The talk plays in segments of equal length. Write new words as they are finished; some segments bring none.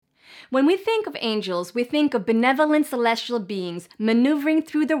When we think of angels, we think of benevolent celestial beings maneuvering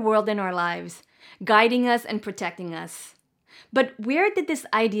through the world in our lives, guiding us and protecting us. But where did this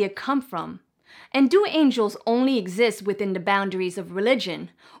idea come from? And do angels only exist within the boundaries of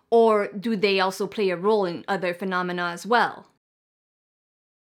religion, or do they also play a role in other phenomena as well?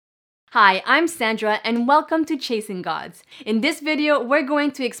 Hi, I'm Sandra and welcome to Chasing Gods. In this video, we're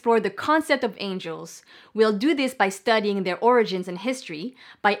going to explore the concept of angels. We'll do this by studying their origins and history,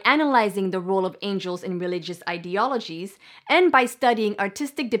 by analyzing the role of angels in religious ideologies, and by studying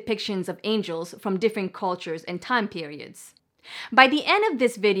artistic depictions of angels from different cultures and time periods. By the end of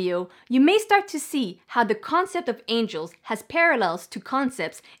this video, you may start to see how the concept of angels has parallels to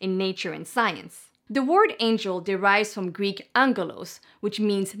concepts in nature and science. The word angel derives from Greek angelos, which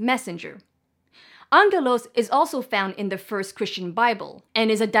means messenger. Angelos is also found in the first Christian Bible and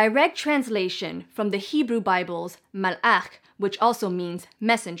is a direct translation from the Hebrew Bible's malach, which also means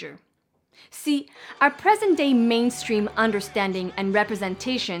messenger. See, our present-day mainstream understanding and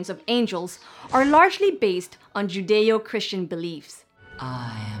representations of angels are largely based on Judeo-Christian beliefs.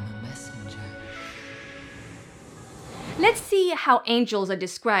 I am a messenger. Let's see how angels are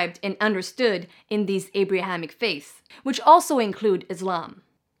described and understood in these Abrahamic faiths, which also include Islam.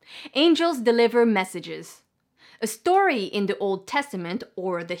 Angels deliver messages. A story in the Old Testament,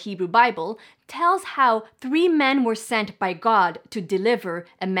 or the Hebrew Bible, tells how 3 men were sent by God to deliver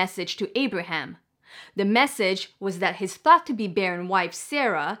a message to Abraham. The message was that his thought-to-be barren wife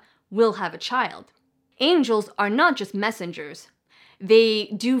Sarah will have a child. Angels are not just messengers. They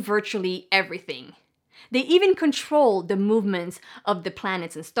do virtually everything. They even control the movements of the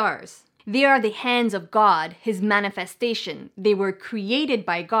planets and stars. They are the hands of God, His manifestation. They were created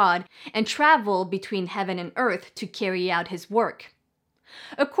by God and travel between heaven and earth to carry out His work.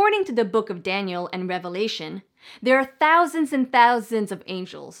 According to the book of Daniel and Revelation, there are thousands and thousands of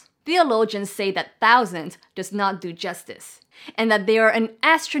angels. Theologians say that thousands does not do justice, and that they are an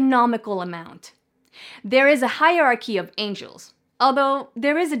astronomical amount. There is a hierarchy of angels, although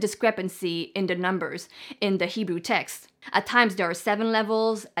there is a discrepancy in the numbers in the Hebrew text. At times there are 7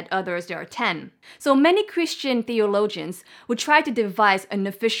 levels, at others there are 10. So many Christian theologians would try to devise an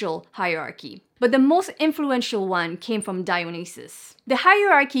official hierarchy, but the most influential one came from Dionysius. The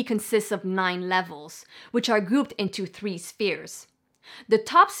hierarchy consists of 9 levels, which are grouped into 3 spheres. The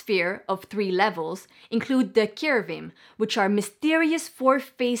top sphere of 3 levels include the cherubim, which are mysterious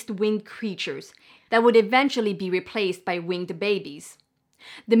 4-faced winged creatures that would eventually be replaced by winged babies.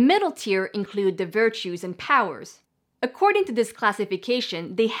 The middle tier include the virtues and powers. According to this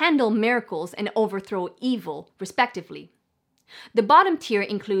classification, they handle miracles and overthrow evil, respectively. The bottom tier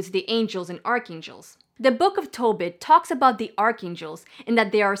includes the angels and archangels. The book of Tobit talks about the archangels in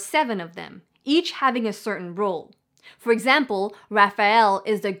that there are 7 of them, each having a certain role. For example, Raphael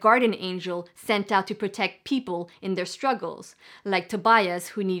is the guardian angel sent out to protect people in their struggles, like Tobias,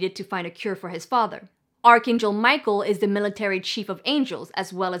 who needed to find a cure for his father. Archangel Michael is the military chief of angels,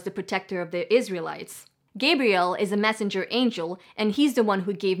 as well as the protector of the Israelites. Gabriel is a messenger angel, and he's the one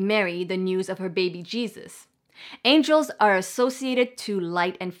who gave Mary the news of her baby Jesus. Angels are associated to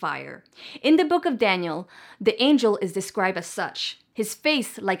light and fire. In the book of Daniel, the angel is described as such. His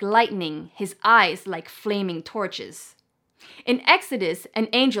face like lightning, his eyes like flaming torches. In Exodus, an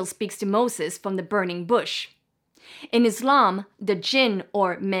angel speaks to Moses from the burning bush. In Islam, the jinn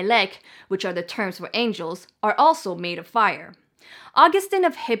or melek, which are the terms for angels, are also made of fire. Augustine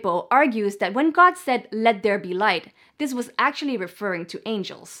of Hippo argues that when God said, "Let there be light," this was actually referring to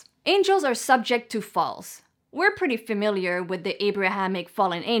angels. Angels are subject to falls. We're pretty familiar with the Abrahamic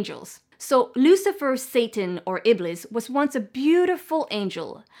fallen angels. So Lucifer, Satan, or Iblis was once a beautiful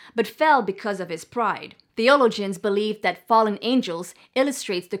angel, but fell because of his pride. Theologians believe that fallen angels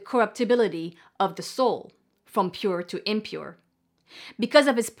illustrates the corruptibility of the soul, from pure to impure. Because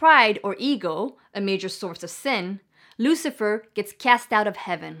of his pride or ego, a major source of sin, Lucifer gets cast out of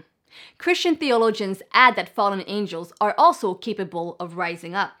heaven. Christian theologians add that fallen angels are also capable of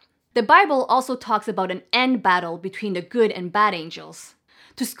rising up. The Bible also talks about an end battle between the good and bad angels.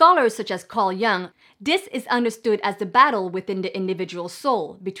 To scholars such as Carl Jung, this is understood as the battle within the individual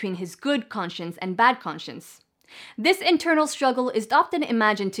soul between his good conscience and bad conscience. This internal struggle is often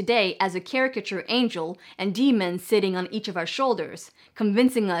imagined today as a caricature angel and demons sitting on each of our shoulders,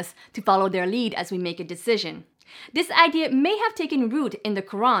 convincing us to follow their lead as we make a decision. This idea may have taken root in the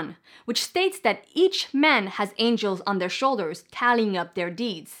Quran, which states that each man has angels on their shoulders tallying up their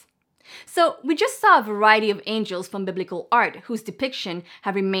deeds. So we just saw a variety of angels from biblical art whose depiction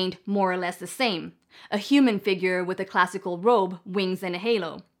have remained more or less the same. A human figure with a classical robe, wings, and a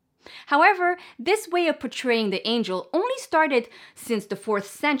halo. However, this way of portraying the angel only started since the 4th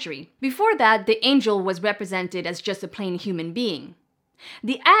century. Before that, the angel was represented as just a plain human being.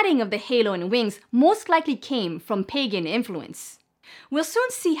 The adding of the halo and wings most likely came from pagan influence. We'll soon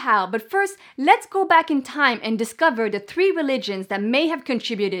see how, but first, let's go back in time and discover the 3 religions that may have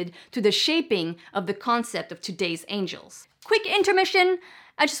contributed to the shaping of the concept of today's angels. Quick intermission!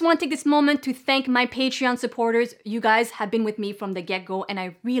 I just want to take this moment to thank my Patreon supporters. You guys have been with me from the get-go and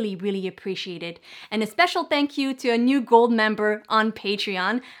I really appreciate it. And a special thank you to a new gold member on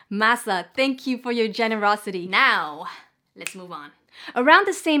Patreon, Masa. Thank you for your generosity. Now, let's move on. Around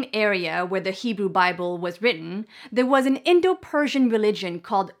the same area where the Hebrew Bible was written, there was an Indo-Persian religion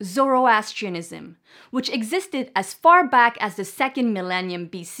called Zoroastrianism, which existed as far back as the 2nd millennium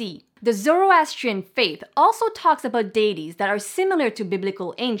BC. The Zoroastrian faith also talks about deities that are similar to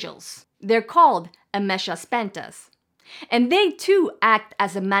biblical angels. They're called Ameshaspantas. And they too act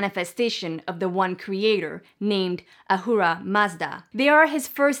as a manifestation of the one creator named Ahura Mazda. They are his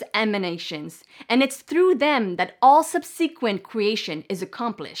first emanations, and it's through them that all subsequent creation is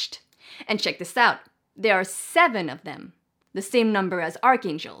accomplished. And check this out, there are 7 of them, the same number as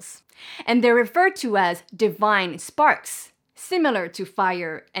archangels. And they're referred to as divine sparks, similar to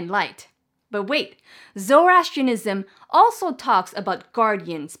fire and light. But wait, Zoroastrianism also talks about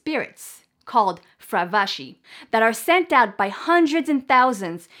guardian spirits, called Fravashi, that are sent out by hundreds and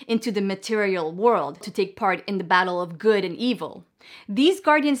thousands into the material world to take part in the battle of good and evil. These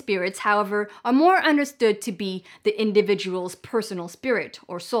guardian spirits, however, are more understood to be the individual's personal spirit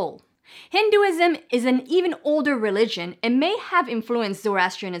or soul. Hinduism is an even older religion and may have influenced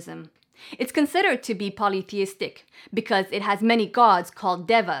Zoroastrianism. It's considered to be polytheistic because it has many gods called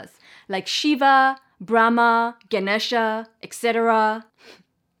devas, like Shiva, Brahma, Ganesha, etc.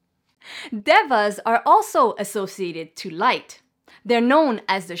 Devas are also associated to light. They're known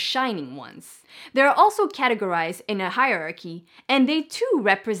as the shining ones. They are also categorized in a hierarchy, and they too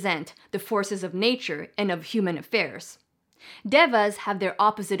represent the forces of nature and of human affairs. Devas have their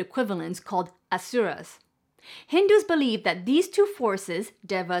opposite equivalents called asuras. Hindus believe that these 2 forces,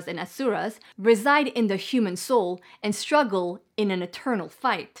 devas and asuras, reside in the human soul and struggle in an eternal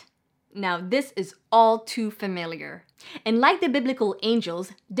fight. Now, this is all too familiar. And like the biblical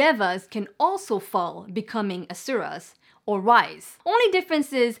angels, devas can also fall, becoming asuras, or rise. Only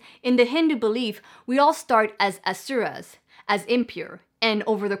difference is, in the Hindu belief, we all start as asuras, as impure, and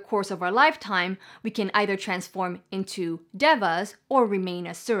over the course of our lifetime, we can either transform into devas or remain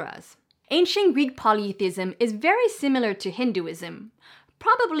asuras. Ancient Greek polytheism is very similar to Hinduism,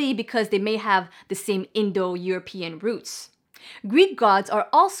 probably because they may have the same Indo-European roots. Greek gods are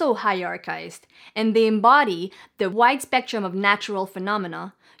also hierarchized, and they embody the wide spectrum of natural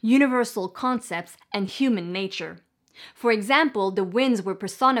phenomena, universal concepts, and human nature. For example, the winds were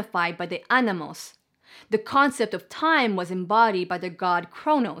personified by the Anamos. The concept of time was embodied by the god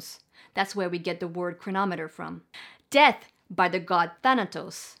Kronos. That's where we get the word chronometer from. Death by the god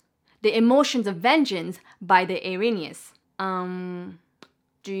Thanatos. The emotions of vengeance by the Erinyes.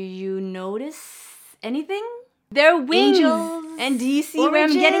 Do you notice anything? They're wings! Angels. And do you see where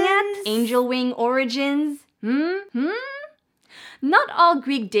I'm getting at? Angel wing origins. Not all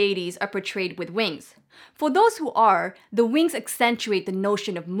Greek deities are portrayed with wings. For those who are, the wings accentuate the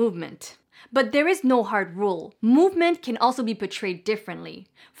notion of movement. But there is no hard rule. Movement can also be portrayed differently.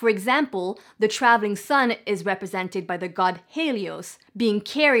 For example, the traveling sun is represented by the god Helios, being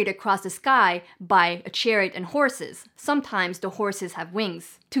carried across the sky by a chariot and horses. Sometimes the horses have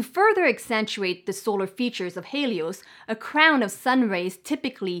wings. To further accentuate the solar features of Helios, a crown of sun rays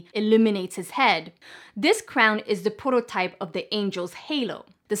typically illuminates his head. This crown is the prototype of the angel's halo.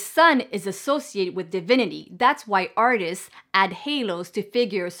 The sun is associated with divinity. That's why artists add halos to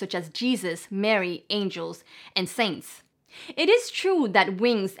figures such as Jesus, Mary, angels, and saints. It is true that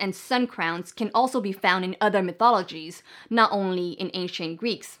wings and sun crowns can also be found in other mythologies, not only in ancient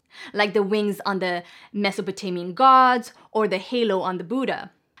Greeks, like the wings on the Mesopotamian gods or the halo on the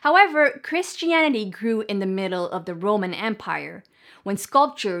Buddha. However, Christianity grew in the middle of the Roman Empire, when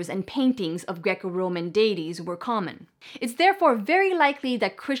sculptures and paintings of Greco-Roman deities were common. It's therefore very likely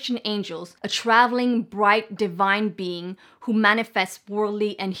that Christian angels, a traveling, bright, divine being who manifests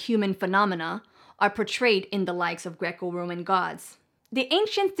worldly and human phenomena, are portrayed in the likes of Greco-Roman gods. The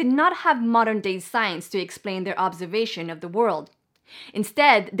ancients did not have modern-day science to explain their observation of the world.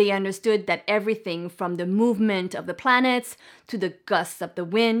 Instead, they understood that everything from the movement of the planets to the gusts of the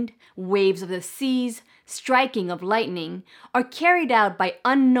wind, waves of the seas, striking of lightning, are carried out by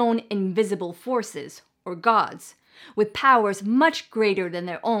unknown invisible forces, or gods, with powers much greater than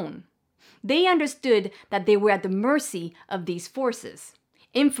their own. They understood that they were at the mercy of these forces.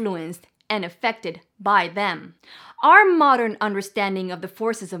 influenced, and affected by them. Our modern understanding of the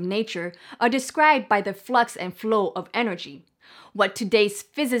forces of nature are described by the flux and flow of energy. What today's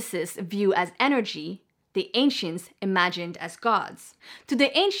physicists view as energy, the ancients imagined as gods. To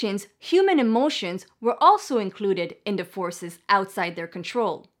the ancients, human emotions were also included in the forces outside their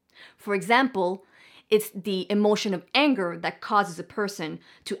control. For example, it's the emotion of anger that causes a person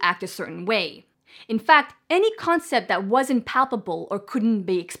to act a certain way. In fact, any concept that wasn't palpable or couldn't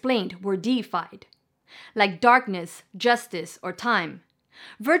be explained were deified, like darkness, justice, or time.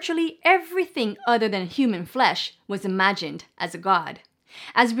 Virtually everything other than human flesh was imagined as a god.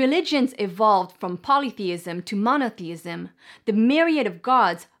 As religions evolved from polytheism to monotheism, the myriad of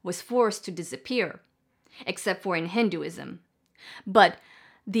gods was forced to disappear, except for in Hinduism. But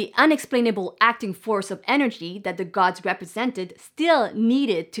the unexplainable acting force of energy that the gods represented still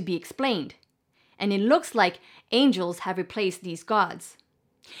needed to be explained. And it looks like angels have replaced these gods.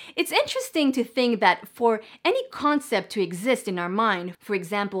 It's interesting to think that for any concept to exist in our mind, for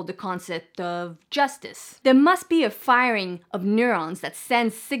example, the concept of justice, there must be a firing of neurons that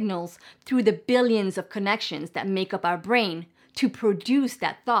sends signals through the billions of connections that make up our brain to produce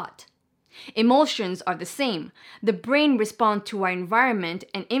that thought. Emotions are the same. The brain responds to our environment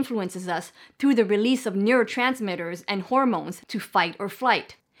and influences us through the release of neurotransmitters and hormones to fight or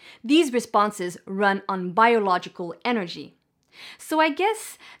flight. These responses run on biological energy. So I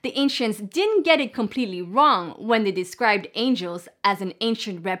guess the ancients didn't get it completely wrong when they described angels as an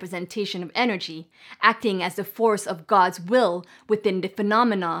ancient representation of energy, acting as the force of God's will within the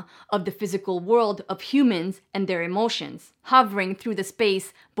phenomena of the physical world of humans and their emotions, hovering through the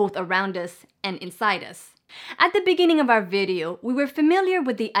space both around us and inside us. At the beginning of our video, we were familiar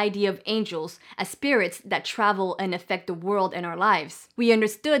with the idea of angels as spirits that travel and affect the world and our lives. We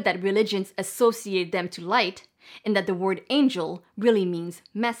understood that religions associated them to light, and that the word angel really means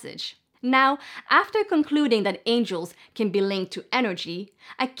message. Now, after concluding that angels can be linked to energy,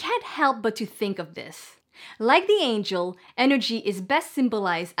 I can't help but to think of this. Like the angel, energy is best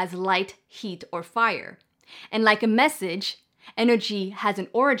symbolized as light, heat, or fire. And like a message, energy has an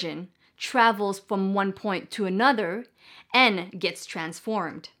origin, travels from one point to another, and gets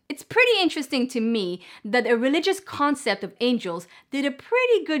transformed. It's pretty interesting to me that a religious concept of angels did a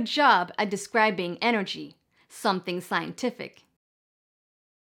pretty good job at describing energy, something scientific.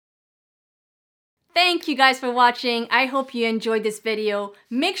 Thank you guys for watching. I hope you enjoyed this video.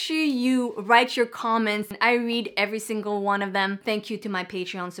 Make sure you write your comments. I read every single one of them. Thank you to my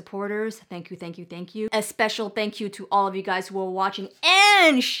Patreon supporters. Thank you, thank you, thank you. A special thank you to all of you guys who are watching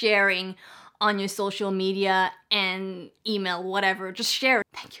and sharing on your social media and email, whatever. Just share it.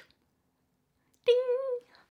 Thank you.